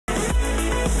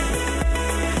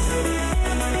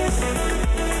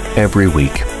Every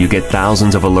week, you get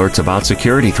thousands of alerts about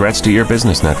security threats to your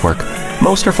business network.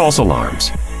 Most are false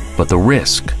alarms, but the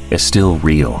risk is still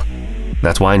real.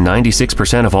 That's why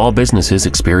 96% of all businesses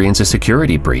experience a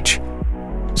security breach.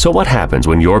 So what happens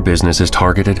when your business is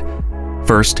targeted?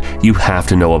 First, you have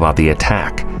to know about the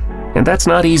attack. And that's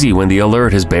not easy when the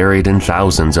alert is buried in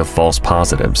thousands of false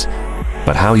positives.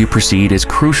 But how you proceed is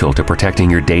crucial to protecting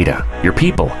your data, your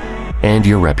people, and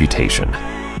your reputation.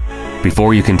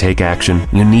 Before you can take action,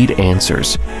 you need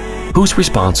answers. Who's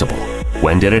responsible?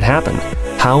 When did it happen?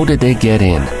 How did they get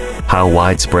in? How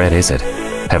widespread is it?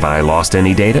 Have I lost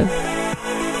any data?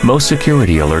 Most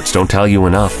security alerts don't tell you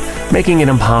enough, making it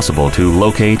impossible to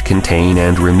locate, contain,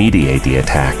 and remediate the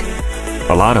attack.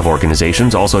 A lot of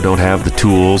organizations also don't have the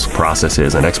tools,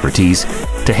 processes, and expertise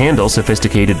to handle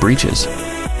sophisticated breaches.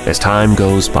 As time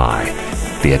goes by,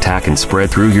 the attack can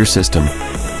spread through your system,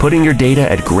 putting your data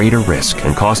at greater risk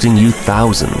and costing you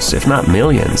thousands, if not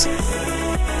millions.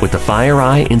 With the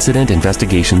FireEye Incident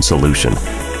Investigation Solution,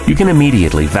 you can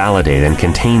immediately validate and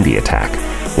contain the attack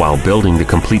while building the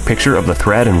complete picture of the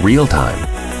threat in real time.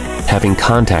 Having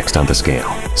context on the scale,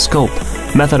 scope,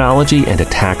 methodology, and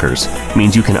attackers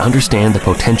means you can understand the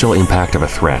potential impact of a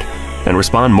threat and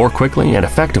respond more quickly and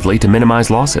effectively to minimize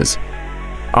losses.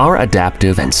 Our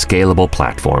adaptive and scalable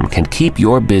platform can keep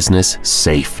your business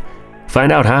safe.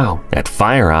 Find out how at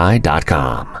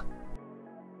FireEye.com.